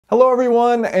Hello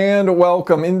everyone and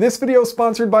welcome. In this video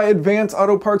sponsored by Advanced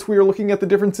Auto Parts, we are looking at the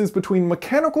differences between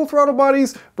mechanical throttle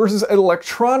bodies versus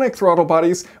electronic throttle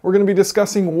bodies. We're going to be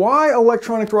discussing why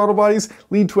electronic throttle bodies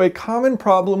lead to a common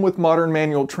problem with modern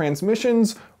manual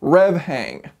transmissions: rev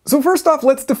hang. So first off,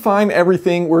 let's define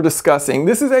everything we're discussing.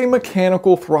 This is a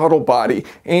mechanical throttle body,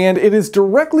 and it is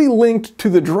directly linked to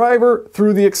the driver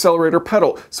through the accelerator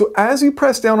pedal. So as you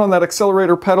press down on that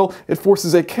accelerator pedal, it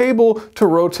forces a cable to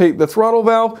rotate the throttle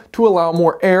valve to allow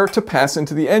more air to pass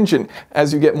into the engine.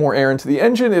 As you get more air into the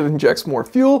engine, it injects more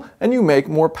fuel and you make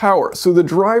more power. So the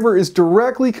driver is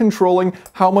directly controlling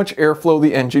how much airflow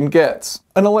the engine gets.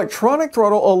 An electronic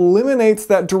throttle eliminates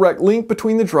that direct link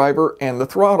between the driver and the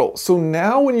throttle. So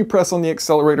now when you press on the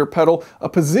accelerator pedal, a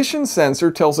position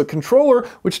sensor tells a controller,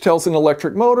 which tells an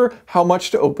electric motor, how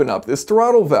much to open up this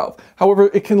throttle valve. However,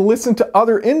 it can listen to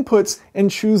other inputs and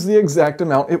choose the exact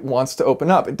amount it wants to open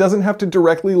up. It doesn't have to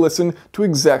directly listen to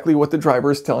exactly what the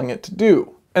driver is telling it to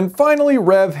do. And finally,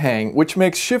 rev hang, which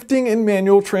makes shifting in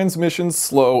manual transmissions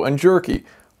slow and jerky.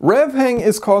 Rev hang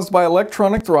is caused by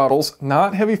electronic throttles,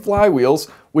 not heavy flywheels,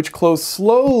 which close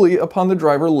slowly upon the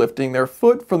driver lifting their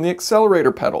foot from the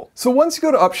accelerator pedal. So once you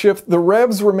go to upshift, the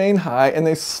revs remain high and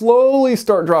they slowly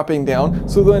start dropping down.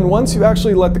 So then once you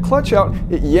actually let the clutch out,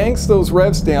 it yanks those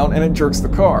revs down and it jerks the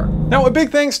car. Now, a big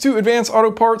thanks to Advanced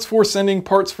Auto Parts for sending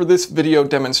parts for this video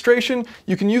demonstration.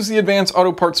 You can use the Advanced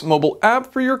Auto Parts mobile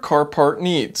app for your car part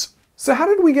needs. So how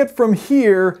did we get from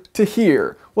here to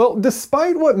here? Well,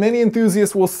 despite what many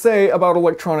enthusiasts will say about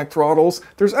electronic throttles,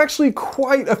 there's actually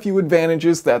quite a few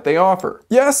advantages that they offer.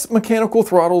 Yes, mechanical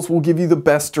throttles will give you the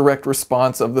best direct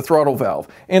response of the throttle valve,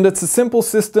 and it's a simple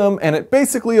system and it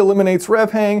basically eliminates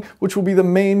rev hang, which will be the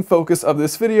main focus of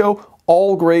this video.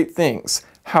 All great things.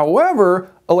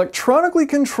 However, electronically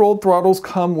controlled throttles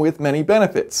come with many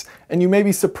benefits, and you may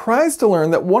be surprised to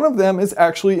learn that one of them is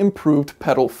actually improved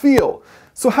pedal feel.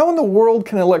 So how in the world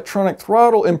can an electronic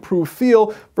throttle improve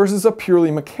feel versus a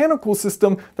purely mechanical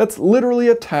system that's literally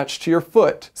attached to your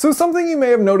foot? So something you may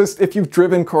have noticed if you've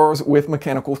driven cars with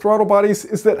mechanical throttle bodies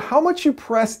is that how much you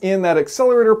press in that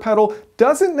accelerator pedal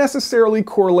doesn't necessarily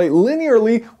correlate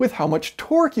linearly with how much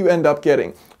torque you end up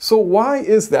getting. So why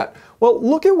is that? Well,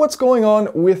 look at what's going on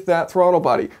with that throttle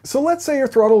body. So let's say your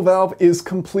throttle valve is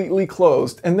completely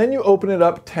closed and then you open it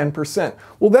up 10%.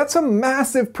 Well, that's a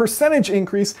massive percentage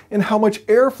increase in how much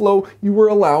airflow you were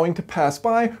allowing to pass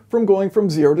by from going from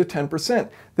 0 to 10%.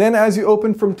 Then as you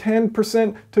open from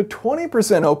 10% to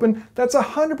 20% open, that's a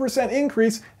 100%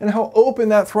 increase in how open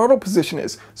that throttle position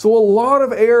is. So a lot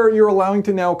of air you're allowing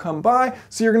to now come by,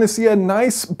 so you're going to see a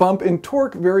nice bump in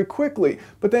torque very quickly.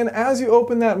 But then as you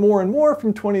open that more and more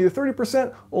from 20 to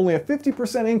 30%, only a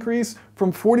 50% increase.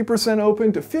 From 40%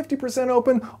 open to 50%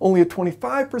 open, only a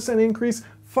 25% increase.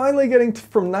 Finally getting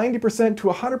from 90% to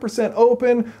 100%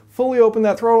 open, fully open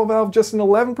that throttle valve, just an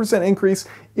 11% increase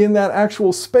in that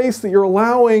actual space that you're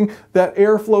allowing that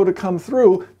airflow to come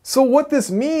through. So what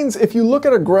this means, if you look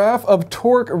at a graph of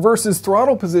torque versus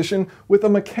throttle position, with a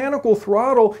mechanical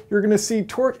throttle, you're going to see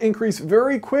torque increase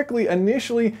very quickly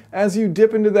initially as you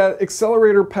dip into that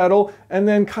accelerator pedal and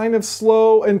then kind of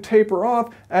slow and taper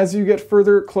off as you get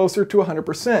further closer to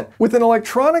 100%. With an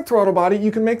electronic throttle body,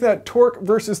 you can make that torque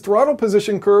versus throttle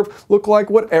position curve look like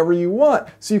whatever you want.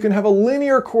 So you can have a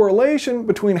linear correlation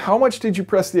between how much did you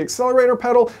press the accelerator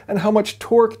pedal and how much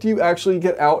torque do you actually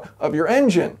get out of your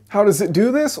engine. How does it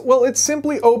do this? Well, it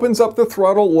simply opens up the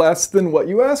throttle less than what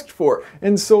you asked for.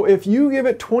 And so if you give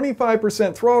it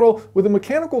 25% throttle with a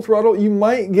mechanical throttle, you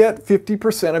might get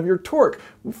 50% of your torque.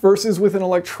 Versus with an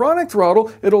electronic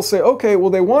throttle, it'll say, okay, well,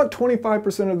 they want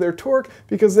 25% of their torque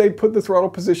because they put the throttle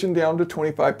position down to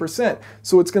 25%.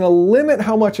 So it's going to limit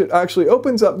how much it actually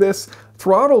opens up this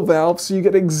throttle valve, so you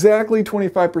get exactly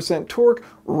 25% torque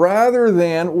rather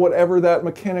than whatever that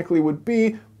mechanically would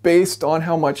be based on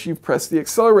how much you've pressed the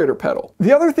accelerator pedal.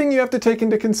 The other thing you have to take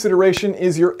into consideration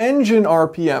is your engine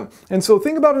RPM. And so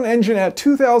think about an engine at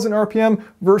 2,000 RPM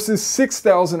versus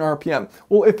 6,000 RPM.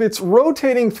 Well, if it's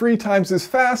rotating 3 times as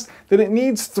fast, then it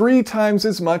needs 3 times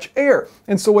as much air.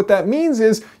 And so what that means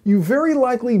is you very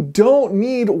likely don't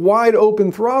need wide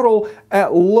open throttle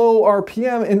at low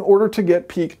RPM in order to get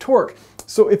peak torque.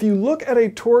 So if you look at a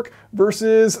torque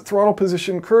versus throttle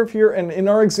position curve here, and in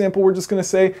our example, we're just going to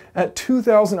say at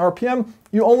 2,000 RPM,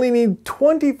 you only need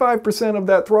 25% of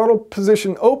that throttle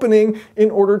position opening in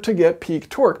order to get peak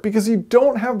torque because you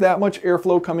don't have that much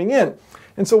airflow coming in.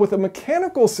 And so with a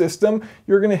mechanical system,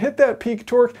 you're going to hit that peak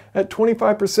torque at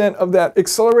 25% of that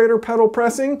accelerator pedal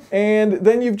pressing, and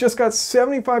then you've just got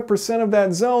 75% of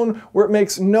that zone where it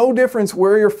makes no difference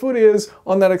where your foot is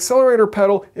on that accelerator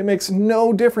pedal. It makes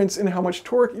no difference in how much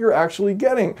torque you're actually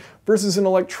getting. Versus an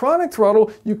electronic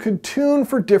throttle, you could tune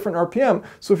for different RPM.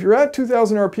 So if you're at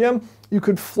 2000 RPM, you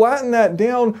could flatten that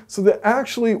down so that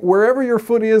actually wherever your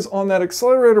foot is on that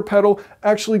accelerator pedal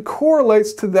actually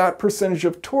correlates to that percentage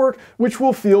of torque, which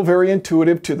will feel very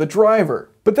intuitive to the driver.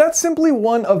 But that's simply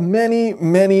one of many,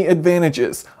 many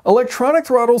advantages. Electronic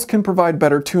throttles can provide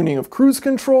better tuning of cruise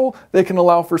control, they can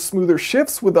allow for smoother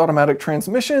shifts with automatic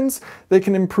transmissions, they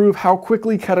can improve how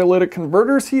quickly catalytic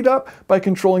converters heat up by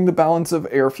controlling the balance of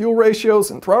air-fuel ratios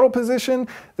and throttle position,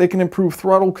 they can improve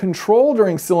throttle control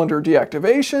during cylinder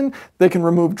deactivation, they can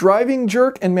remove driving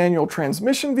jerk and manual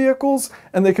transmission vehicles,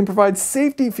 and they can provide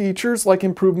safety features like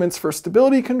improvements for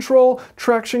stability control,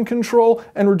 traction control,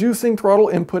 and reducing throttle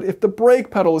input if the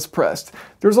brake pedal is pressed.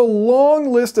 There's a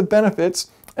long list of benefits,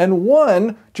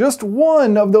 and just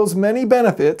one of those many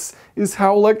benefits is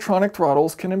how electronic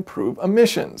throttles can improve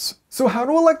emissions. So how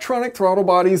do electronic throttle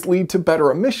bodies lead to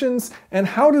better emissions, and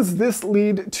how does this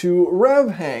lead to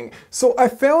rev hang? So I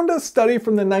found a study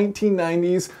from the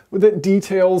 1990s that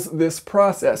details this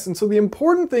process. And so the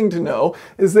important thing to know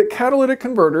is that catalytic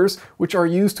converters, which are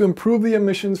used to improve the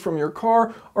emissions from your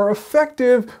car, are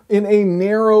effective in a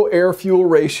narrow air-fuel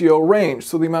ratio range.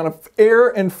 So the amount of air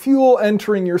and fuel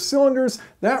entering your cylinders,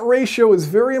 that ratio is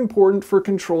very important for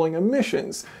controlling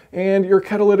emissions. And your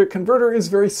catalytic converter is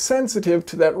very sensitive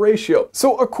to that ratio.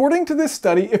 So according to this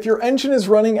study, if your engine is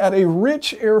running at a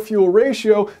rich air-fuel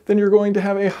ratio, then you're going to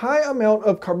have a high amount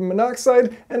of carbon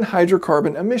monoxide and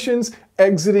hydrocarbon emissions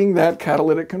exiting that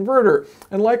catalytic converter.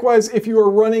 And likewise, if you are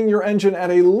running your engine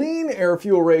at a lean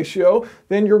air-fuel ratio,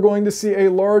 then you're going to see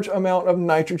a large amount of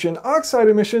nitrogen oxide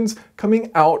emissions coming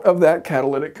out of that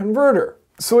catalytic converter.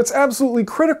 So it's absolutely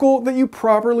critical that you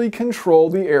properly control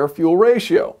the air-fuel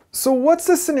ratio. So what's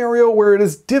the scenario where it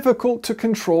is difficult to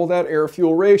control that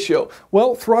air-fuel ratio?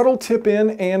 Well, throttle tip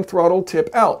in and throttle tip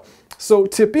out. So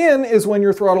tip in is when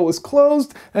your throttle is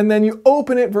closed and then you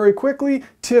open it very quickly.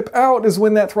 Tip out is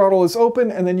when that throttle is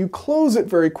open and then you close it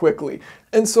very quickly.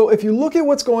 And so if you look at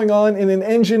what's going on in an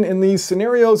engine in these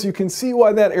scenarios, you can see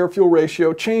why that air-fuel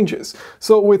ratio changes.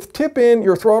 So with tip in,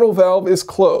 your throttle valve is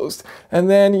closed, and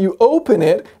then you open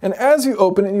it, and as you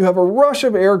open it, you have a rush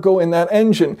of air go in that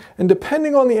engine. And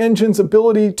depending on the engine's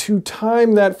ability to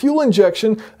time that fuel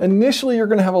injection, initially you're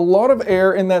going to have a lot of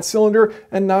air in that cylinder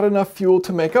and not enough fuel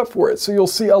to make up for it. So you'll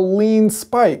see a lean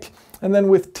spike. And then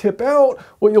with tip out,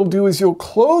 what you'll do is you'll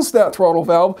close that throttle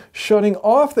valve, shutting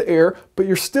off the air, but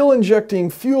you're still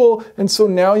injecting fuel, and so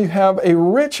now you have a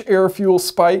rich air-fuel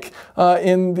spike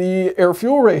in the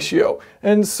air-fuel ratio.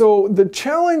 And so the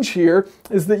challenge here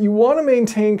is that you want to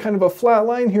maintain kind of a flat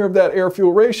line here of that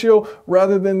air-fuel ratio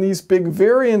rather than these big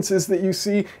variances that you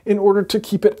see in order to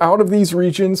keep it out of these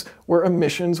regions where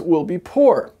emissions will be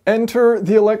poor. Enter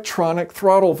the electronic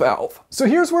throttle valve. So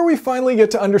here's where we finally get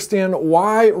to understand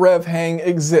why rev hang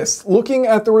exists. Looking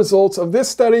at the results of this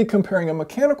study comparing a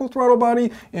mechanical throttle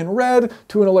body in red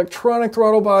to an electronic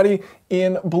throttle body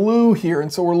in blue here.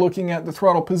 And so we're looking at the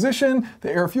throttle position,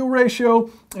 the air-fuel ratio,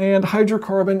 and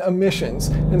hydrocarbon emissions.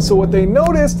 And so what they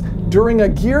noticed during a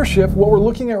gear shift, what we're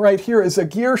looking at right here is a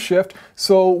gear shift.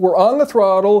 So we're on the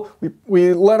throttle,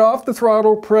 we let off the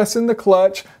throttle, press in the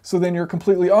clutch, so then you're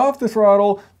completely off the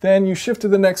throttle, then you shift to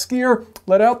the next gear,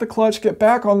 let out the clutch, get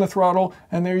back on the throttle,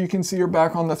 and there you can see you're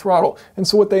back on the throttle. And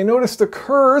so what they noticed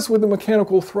occurs with the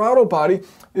mechanical throttle body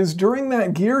is during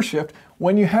that gear shift,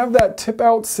 when you have that tip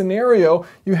out scenario,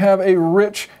 you have a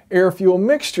rich air-fuel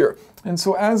mixture. And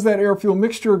so as that air-fuel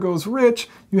mixture goes rich,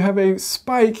 you have a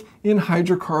spike in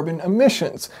hydrocarbon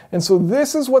emissions. And so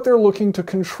this is what they're looking to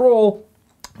control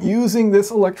using this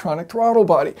electronic throttle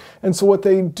body. And so what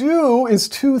they do is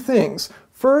two things.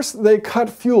 First, they cut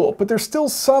fuel, but there's still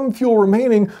some fuel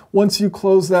remaining once you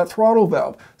close that throttle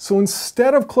valve. So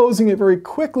instead of closing it very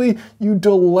quickly, you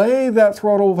delay that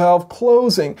throttle valve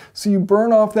closing, so you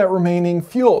burn off that remaining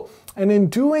fuel. And in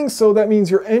doing so, that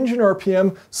means your engine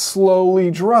RPM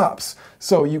slowly drops.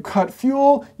 So you cut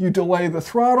fuel, you delay the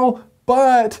throttle,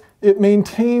 but it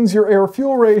maintains your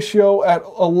air-fuel ratio at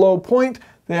a low point.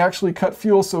 They actually cut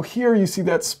fuel, so here you see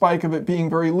that spike of it being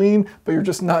very lean, but you're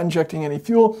just not injecting any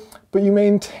fuel. But you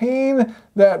maintain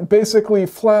that basically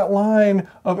flat line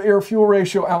of air-fuel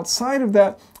ratio outside of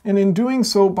that, and in doing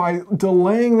so, by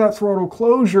delaying that throttle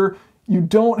closure, you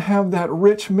don't have that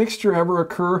rich mixture ever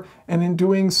occur, and in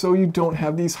doing so you don't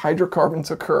have these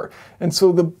hydrocarbons occur. And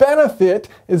so the benefit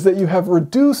is that you have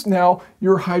reduced now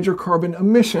your hydrocarbon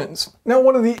emissions. Now,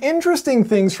 one of the interesting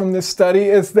things from this study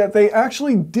is that they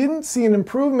actually didn't see an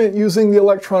improvement using the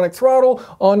electronic throttle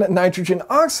on nitrogen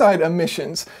oxide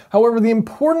emissions. However, the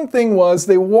important thing was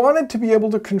they wanted to be able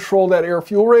to control that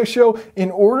air-fuel ratio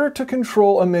in order to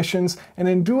control emissions, and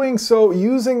in doing so,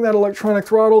 using that electronic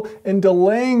throttle and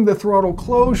delaying the throttle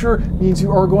closure means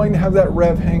you are going to have that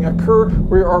rev hang occur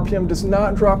where your RPM does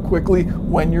not drop quickly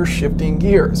when you're shifting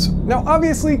gears. Now,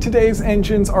 obviously, today's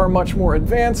engines are much more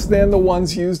advanced than the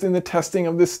ones used in the testing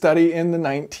of this study in the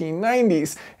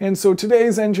 1990s, and so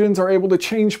today's engines are able to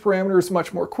change parameters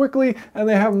much more quickly, and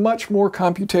they have much more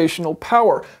computational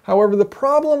power. However, the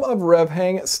problem of rev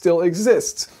hang still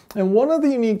exists. And one of the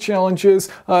unique challenges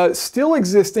still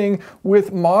existing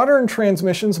with modern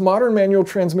transmissions, modern manual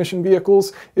transmission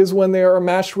vehicles, is when they are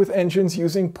matched with engines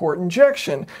using port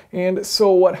injection. And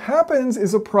so what happens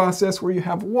is a process where you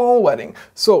have wall wetting.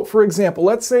 So for example,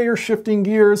 let's say you're shifting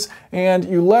gears and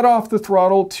you let off the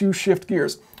throttle to shift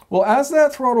gears. Well, as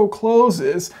that throttle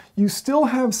closes, you still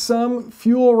have some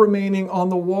fuel remaining on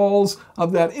the walls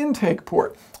of that intake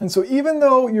port. And so even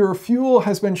though your fuel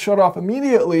has been shut off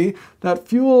immediately, that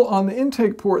fuel on the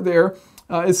intake port there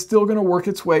is still going to work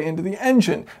its way into the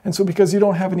engine. And so because you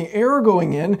don't have any air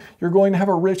going in, you're going to have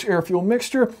a rich air-fuel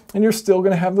mixture, and you're still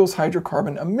going to have those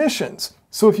hydrocarbon emissions.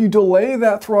 So if you delay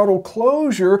that throttle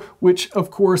closure, which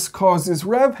of course causes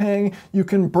rev hang, you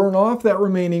can burn off that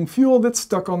remaining fuel that's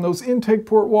stuck on those intake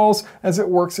port walls as it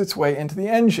works its way into the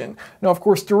engine. Now, of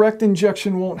course, direct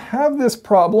injection won't have this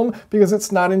problem because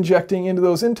it's not injecting into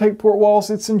those intake port walls,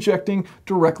 it's injecting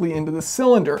directly into the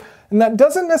cylinder. And that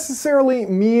doesn't necessarily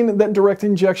mean that direct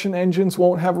injection engines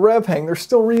won't have rev hang. There's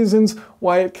still reasons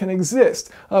why it can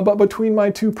exist. But between my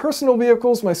two personal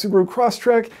vehicles, my Subaru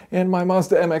Crosstrek and my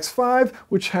Mazda MX-5,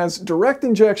 which has direct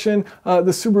injection,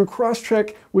 the Subaru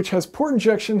Crosstrek, which has port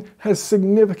injection, has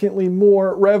significantly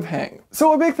more rev hang.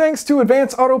 So a big thanks to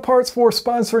Advance Auto Parts for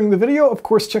sponsoring the video. Of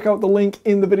course, check out the link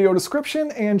in the video description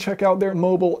and check out their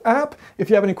mobile app. If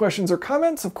you have any questions or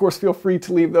comments, of course, feel free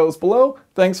to leave those below.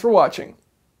 Thanks for watching.